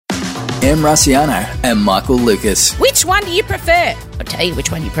Em Rusciano and Michael Lucas. Which one do you prefer? I'll tell you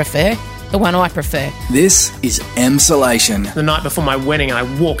which one you prefer. The one I prefer. This is Emsolation. The night before my wedding, I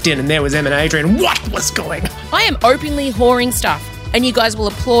walked in and there was Em and Adrian. What was going on? I am openly whoring stuff, and you guys will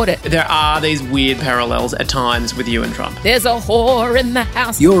applaud it. There are these weird parallels at times with you and Trump. There's a whore in the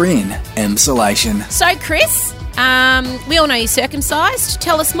house. You're in Emsolation. So, Chris, we all know you're circumcised.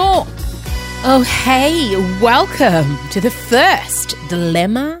 Tell us more. Oh, hey, welcome to the first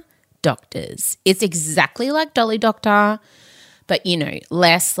Dilemma Doctors. It's exactly like Dolly Doctor, but, you know,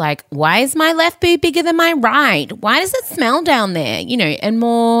 less like, why is my left boob bigger than my right? Why does it smell down there? You know, and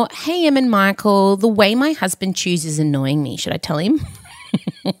more, hey, Em and Michael, the way my husband chews is annoying me. Should I tell him?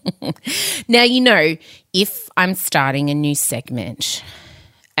 Now, you know, if I'm starting a new segment,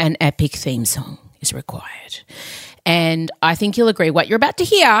 an epic theme song is required. And I think you'll agree what you're about to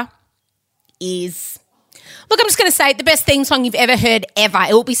hear is, look, I'm just going to say the best theme song you've ever heard ever.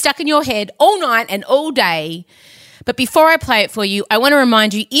 It will be stuck in your head all night and all day. But before I play it for you, I want to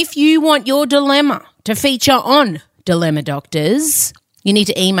remind you, if you want your dilemma to feature on Dilemma Doctors, you need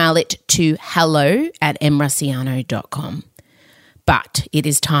to email it to hello@emrusciano.com. But it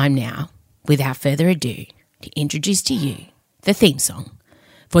is time now, without further ado, to introduce to you the theme song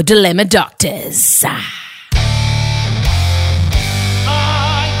for Dilemma Doctors.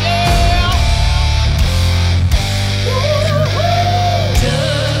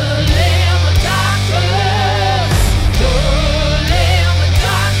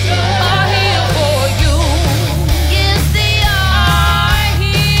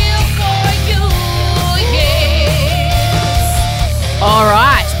 All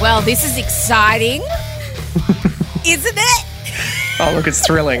right, well, this is exciting, isn't it? Oh, look, it's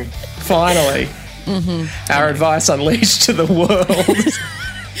thrilling. Finally. Our advice unleashed to the world.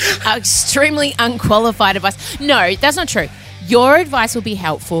 Extremely unqualified advice. No, that's not true. Your advice will be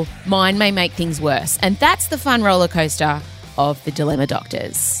helpful. Mine may make things worse. And that's the fun roller coaster of the Dilemma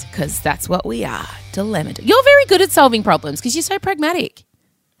Doctors, because that's what we are, Dilemma Doctors. You're very good at solving problems because you're so pragmatic.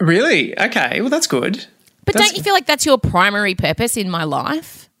 Really? Okay, well, that's good. But don't you feel like that's your primary purpose in my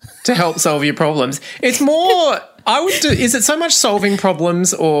life? To help solve your problems. It's more, is it so much solving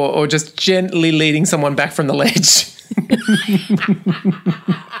problems or just gently leading someone back from the ledge? But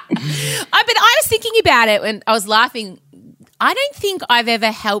I was thinking about it when I was laughing. I don't think I've ever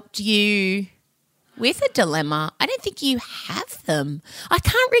helped you with a dilemma. I don't think you have them. I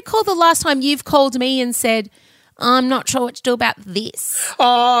can't recall the last time you've called me and said, I'm not sure what to do about this.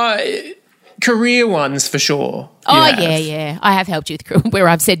 Career ones for sure. Yeah. I have helped you with career where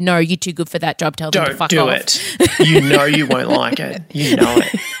I've said, no, you're too good for that job. Tell them to fuck off. Don't do it. You know you won't like it. You know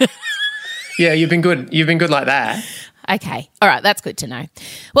it. Yeah, you've been good. You've been good like that. Okay. All right. That's good to know.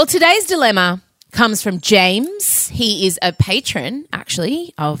 Well, today's dilemma comes from James. He is a patron,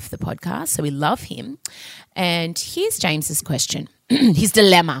 actually, of the podcast, so we love him. And here's James's question, his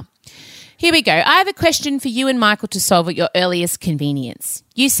dilemma. Here we go. I have a question for you and Michael to solve at your earliest convenience.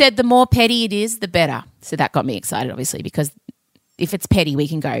 You said the more petty it is, the better. So that got me excited, obviously, because if it's petty, we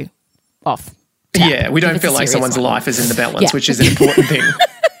can go off. Yeah, we don't feel like someone's life is in the balance, which is an important thing.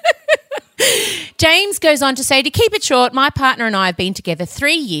 James goes on to say, to keep it short, my partner and I have been together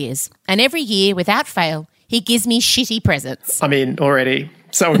 3 years, and every year, without fail, he gives me shitty presents. I mean, already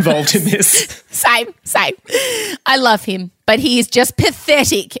so involved in this. Same. I love him, but he is just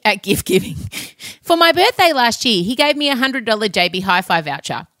pathetic at gift giving. For my birthday last year, he gave me a $100 JB Hi-Fi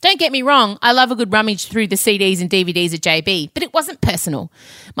voucher. Don't get me wrong, I love a good rummage through the CDs and DVDs at JB, but it wasn't personal.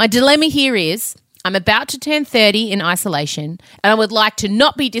 My dilemma here is, I'm about to turn 30 in isolation and I would like to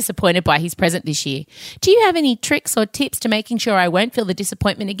not be disappointed by his present this year. Do you have any tricks or tips to making sure I won't feel the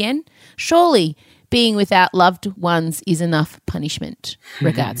disappointment again? Surely being without loved ones is enough punishment.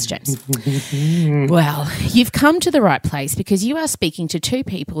 Regards, James. Well, you've come to the right place because you are speaking to two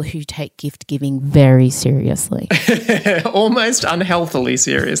people who take gift giving very seriously. Almost unhealthily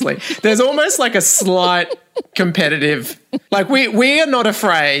seriously. There's almost like a slight competitive, like we are not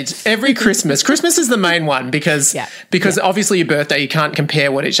afraid every Christmas is the main one because obviously your birthday, you can't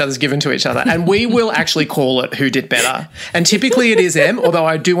compare what each other's given to each other, and we will actually call it who did better, and typically it is Em, although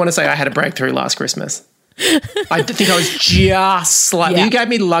I do want to say I had a breakthrough last Christmas. I think I was just slightly, you gave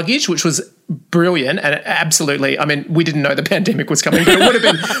me luggage, which was brilliant, and absolutely, I mean, we didn't know the pandemic was coming, but it would have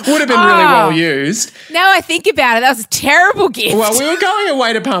been really well used. Now I think about it, that was a terrible gift. Well, we were going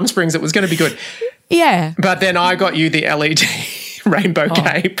away to Palm Springs, it was going to be good. Yeah. But then I got you the LED rainbow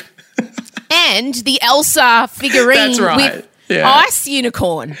cape. And the Elsa figurine with ice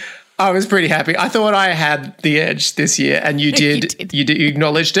unicorn. I was pretty happy. I thought I had the edge this year, and you did. You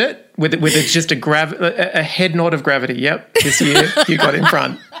acknowledged it with just a head nod of gravity. Yep, this year you got in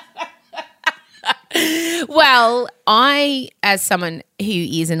front. Well, I, as someone who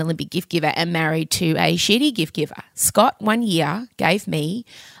is an Olympic gift giver, am married to a shitty gift giver. Scott, one year, gave me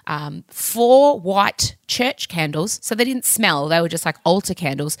 4 white church candles, so they didn't smell. They were just like altar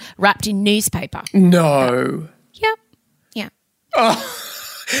candles wrapped in newspaper. No. Yep. Yeah. Oh.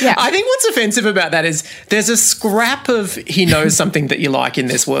 Yeah. I think what's offensive about that is there's a scrap of he knows something that you like in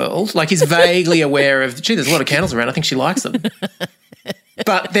this world. Like he's vaguely aware of, gee, there's a lot of candles around. I think she likes them.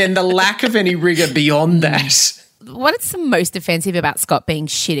 But then the lack of any rigour beyond that. What's the most offensive about Scott being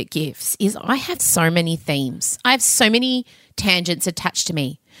shit at gifts is I have so many themes. I have so many tangents attached to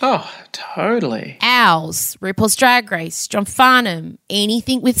me. Oh, totally. Owls, RuPaul's Drag Race, John Farnham,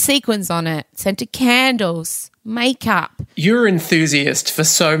 anything with sequins on it, scented candles, makeup. You're an enthusiast for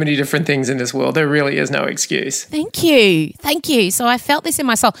so many different things in this world. There really is no excuse. Thank you. Thank you. So I felt this in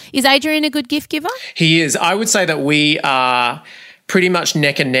my soul. Is Adrian a good gift giver? He is. I would say that we are pretty much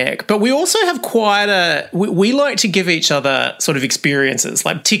neck and neck, but we also have quite we like to give each other sort of experiences,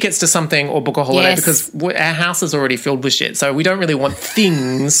 like tickets to something or book a holiday, because our house is already filled with shit. So we don't really want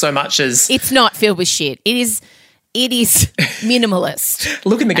things so much as... It's not filled with shit. It is minimalist.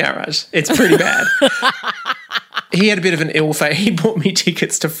 Look in the garage. It's pretty bad. He had a bit of an ill fate. He bought me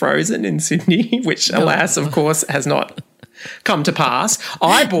tickets to Frozen in Sydney, which, alas, of course, has not come to pass.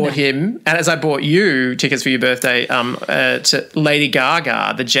 I bought him, and as I bought you tickets for your birthday, to Lady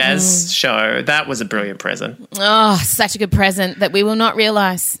Gaga, the jazz show. That was a brilliant present. Oh, such a good present that we will not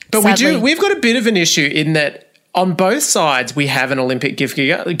realise. But sadly. we've got a bit of an issue in that on both sides we have an Olympic gift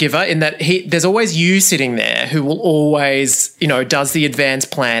giver in that there's always you sitting there who will always, does the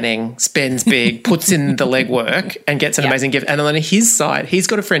advanced planning, spends big, puts in the legwork and gets an amazing gift. And then on his side, he's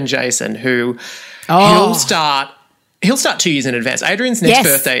got a friend, Jason, who he'll start 2 years in advance. Adrian's next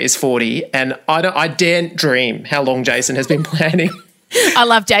birthday is 40, and I daren't dream how long Jason has been planning. I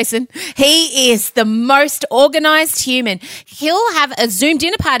love Jason. He is the most organised human. He'll have a Zoom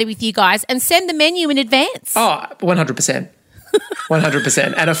dinner party with you guys and send the menu in advance. Oh, 100%.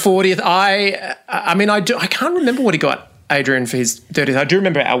 100%. And a 40th, I can't remember what he got Adrian for his 30th. I do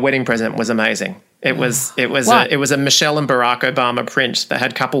remember our wedding present was amazing. It was a Michelle and Barack Obama print that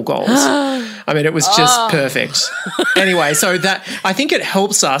had couple goals. I mean, it was just perfect. Anyway, so that I think it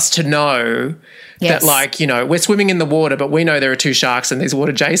helps us to know that, we're swimming in the water, but we know there are 2 sharks in these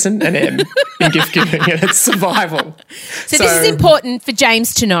water, Jason and Em, in gift giving, and it's survival. So this is important for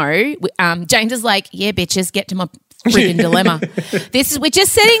James to know. James is like, yeah, bitches, get to my freaking dilemma. We're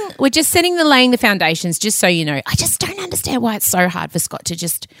just laying the foundations, just so you know. I just don't understand why it's so hard for Scott to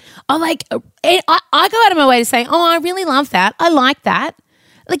just, I go out of my way to say, I really love that. I like that.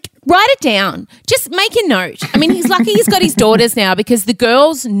 Like, write it down. Just make a note. I mean, he's lucky he's got his daughters now because the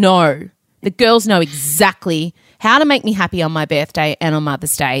girls know. The girls know exactly how to make me happy on my birthday and on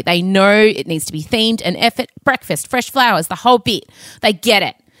Mother's Day. They know it needs to be themed, an effort, breakfast, fresh flowers, the whole bit. They get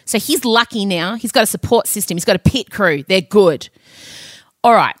it. So he's lucky now. He's got a support system. He's got a pit crew. They're good.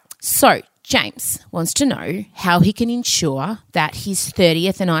 All right. So James wants to know how he can ensure that his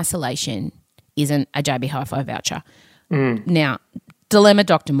 30th in isolation isn't a JB Hi-Fi voucher. Now, dilemma,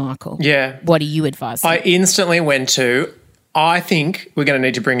 Dr. Michael. Yeah. What do you advise? I instantly went to, I think we're going to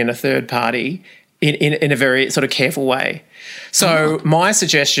need to bring in a third party in a very sort of careful way. So my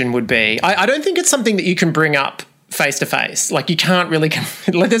suggestion would be, I don't think it's something that you can bring up face to face. Like you can't really,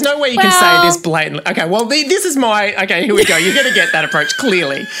 there's no way you can say this blatantly. Okay, well, this is here we go. You're going to get that approach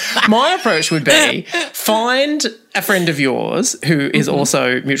clearly. My approach would be find a friend of yours who is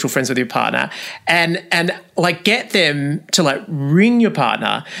also mutual friends with your partner and get them to ring your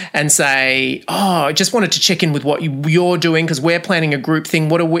partner and say, I just wanted to check in with what you're doing because we're planning a group thing.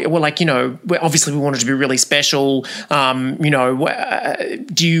 What are we're obviously we want it to be really special. I'm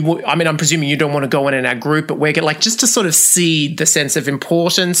presuming you don't want to go in our group, but we're just to sort of seed the sense of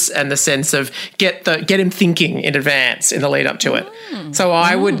importance and the sense of get him thinking in advance in the lead up to it. So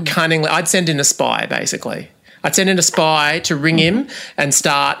I would I'd send in a spy basically. I'd send in a spy to ring him and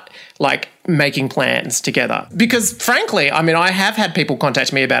start making plans together. Because frankly, I have had people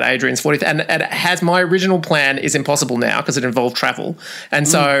contact me about Adrian's 40th and it has my original plan is impossible now because it involved travel. And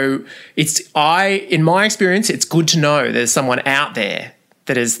so in my experience, it's good to know there's someone out there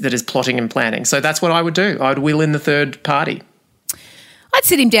that is plotting and planning. So that's what I would do. I would wheel in the third party. I'd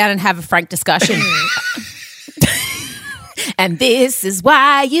sit him down and have a frank discussion. And this is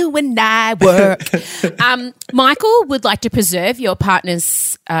why you and I work. Michael would like to preserve your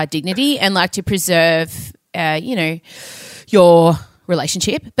partner's dignity and like to preserve, your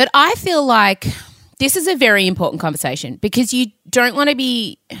relationship. But I feel like this is a very important conversation because you don't want to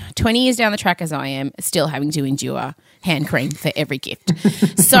be 20 years down the track as I am still having to endure hand cream for every gift.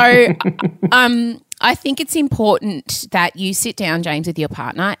 So I think it's important that you sit down, James, with your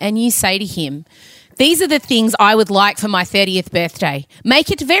partner and you say to him, these are the things I would like for my 30th birthday.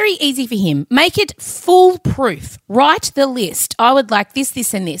 Make it very easy for him. Make it foolproof. Write the list. I would like this,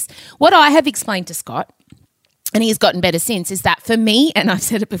 this, and this. What I have explained to Scott, and he's gotten better since, is that for me, and I've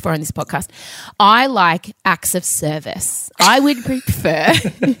said it before on this podcast, I like acts of service. I would prefer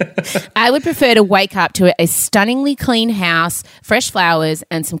to wake up to a stunningly clean house, fresh flowers,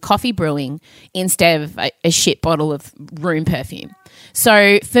 and some coffee brewing instead of a shit bottle of room perfume.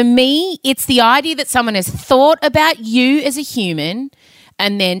 So for me, it's the idea that someone has thought about you as a human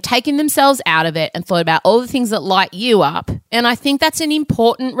and then taken themselves out of it and thought about all the things that light you up. And I think that's an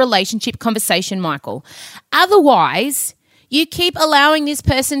important relationship conversation, Michael. Otherwise, you keep allowing this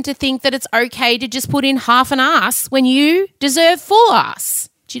person to think that it's okay to just put in half an ass when you deserve full ass.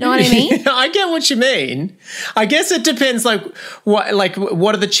 Do you know what I mean? I get what you mean. I guess it depends, what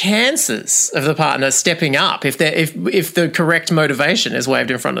are the chances of the partner stepping up if the correct motivation is waved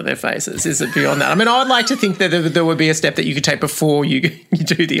in front of their faces? Is it beyond that? I mean, I would like to think that there would be a step that you could take before you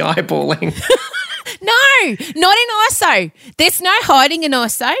do the eyeballing. No, not in ISO. There's no hiding in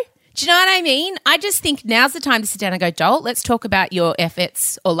ISO. Do you know what I mean? I just think now's the time to sit down and go, Joel, let's talk about your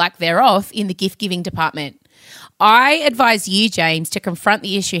efforts or lack thereof in the gift-giving department. I advise you, James, to confront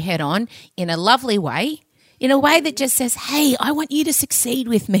the issue head on in a lovely way, in a way that just says, hey, I want you to succeed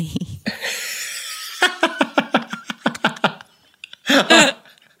with me. I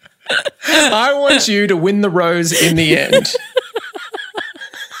want you to win the rose in the end.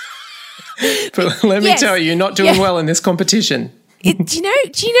 But let me tell you, you're not doing well in this competition. Do you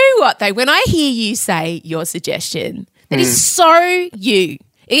know what, though? When I hear you say your suggestion, that is so you.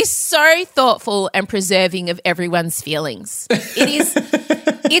 It is so thoughtful and preserving of everyone's feelings.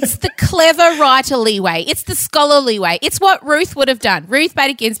 It's the clever writerly way. It's the scholarly way. It's what Ruth would have done. Ruth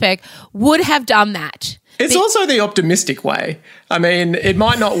Bader Ginsburg would have done that. It's also the optimistic way. I mean, it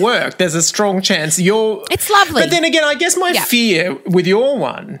might not work. There's a strong chance It's lovely. But then again, I guess my fear with your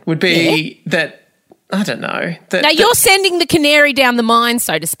one would be that, I don't know. Now, you're sending the canary down the mine,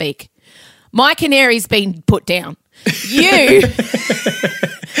 so to speak. My canary's been put down.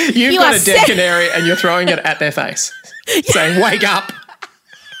 You've got a dead canary and you're throwing it at their face, saying, wake up.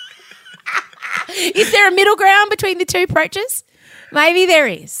 Is there a middle ground between the two approaches? Maybe there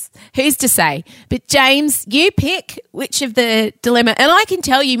is. Who's to say? But James, you pick which of the dilemma. And I can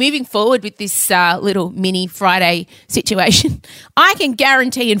tell you, moving forward with this little mini Friday situation, I can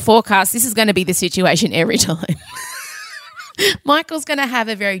guarantee and forecast this is going to be the situation every time. Michael's going to have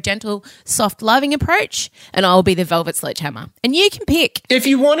a very gentle, soft, loving approach, and I'll be the velvet sledgehammer. And you can pick. If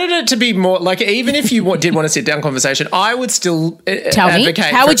you wanted it to be more, even if you did want a sit-down conversation, I would still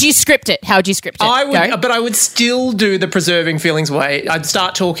advocate. How would you script it? I would, but I would still do the preserving feelings way. I'd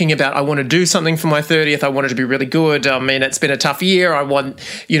start talking about, I want to do something for my 30th. I want it to be really good. I mean, it's been a tough year. I want,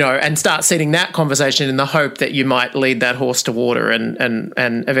 and start setting that conversation in the hope that you might lead that horse to water and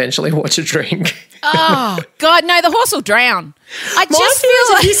eventually watch it drink. Oh, God, no, the horse will drown. I just feel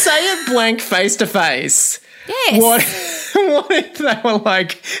like if you say it blank face to face. Yes. What if they were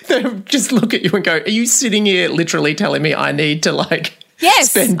they just look at you and go, are you sitting here literally telling me I need to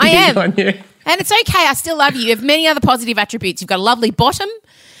spend big on you? And it's okay. I still love you. You have many other positive attributes. You've got a lovely bottom.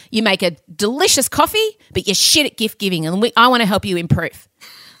 You make a delicious coffee, but you're shit at gift giving, and I want to help you improve.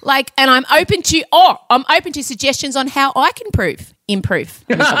 And I'm open to suggestions on how I can improve.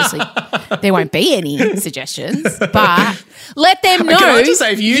 I mean, obviously, there won't be any suggestions, but let them know. Can I just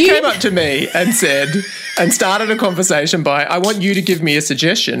say, if you came up to me and started a conversation by, I want you to give me a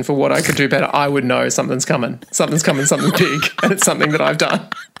suggestion for what I could do better, I would know something's coming. Something's coming, something big, and it's something that I've done.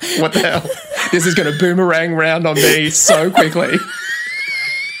 What the hell? This is going to boomerang round on me so quickly.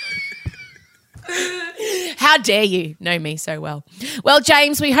 How dare you know me so well? Well,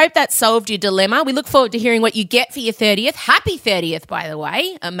 James, we hope that solved your dilemma. We look forward to hearing what you get for your 30th. Happy 30th, by the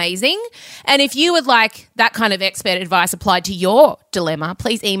way. Amazing. And if you would like that kind of expert advice applied to your dilemma,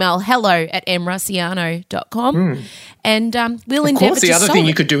 please email hello@emrusiano.com and we'll endeavour to solve it. Of course, the other thing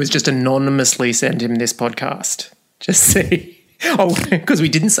you could do is just anonymously send him this podcast. Just see. Oh, because we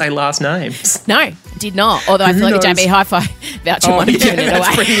didn't say last names. No, did not. Although I feel like a JB Hi-Fi voucher might have given it away.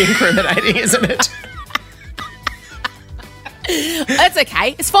 That's pretty incriminating, isn't it? That's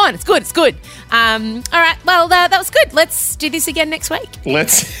okay. It's fine. It's good. All right. Well, that was good. Let's do this again next week.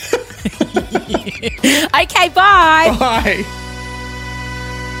 Let's. Okay, bye. Bye.